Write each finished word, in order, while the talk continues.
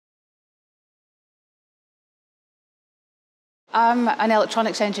I'm an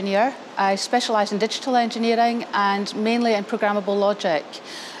electronics engineer. I specialise in digital engineering and mainly in programmable logic.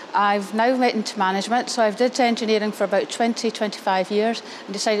 I've now went into management, so I've did engineering for about 25 years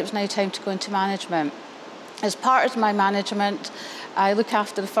and decided it was now time to go into management. As part of my management, I look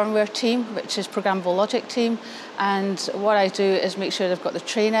after the firmware team, which is programmable logic team, and what I do is make sure they've got the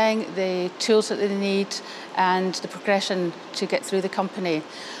training, the tools that they need, and the progression to get through the company.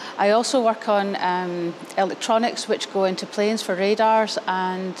 I also work on electronics which go into planes for radars,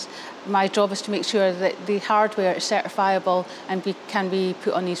 and my job is to make sure that the hardware is certifiable and can be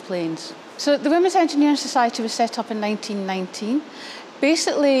put on these planes. So the Women's Engineering Society was set up in 1919.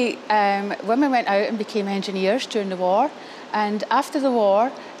 Basically, women went out and became engineers during the war, and after the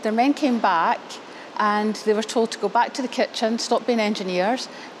war, their men came back and they were told to go back to the kitchen, stop being engineers,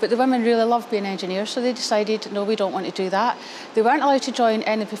 but the women really loved being engineers, so they decided, no, we don't want to do that. They weren't allowed to join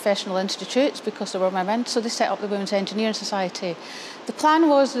any professional institutes because there were women, so they set up the Women's Engineering Society. The plan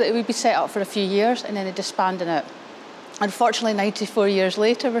was that it would be set up for a few years and then they disbanded it. Unfortunately, 94 years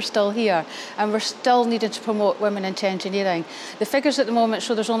later, we're still here, and we're still needing to promote women into engineering. The figures at the moment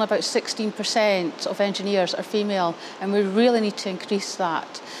show there's only about 16% of engineers are female, and we really need to increase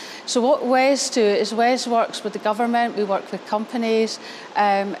that. So what WES do is WES works with the government, we work with companies,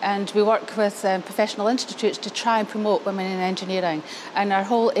 and we work with professional institutes to try and promote women in engineering. And our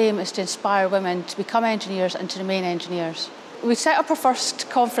whole aim is to inspire women to become engineers and to remain engineers. We set up our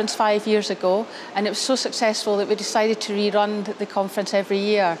first conference 5 years ago, and it was so successful that we decided to rerun the conference every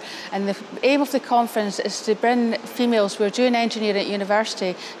year. And the aim of the conference is to bring females who are doing engineering at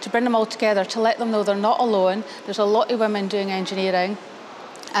university, to bring them all together, to let them know they're not alone. There's a lot of women doing engineering,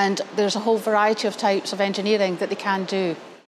 and there's a whole variety of types of engineering that they can do.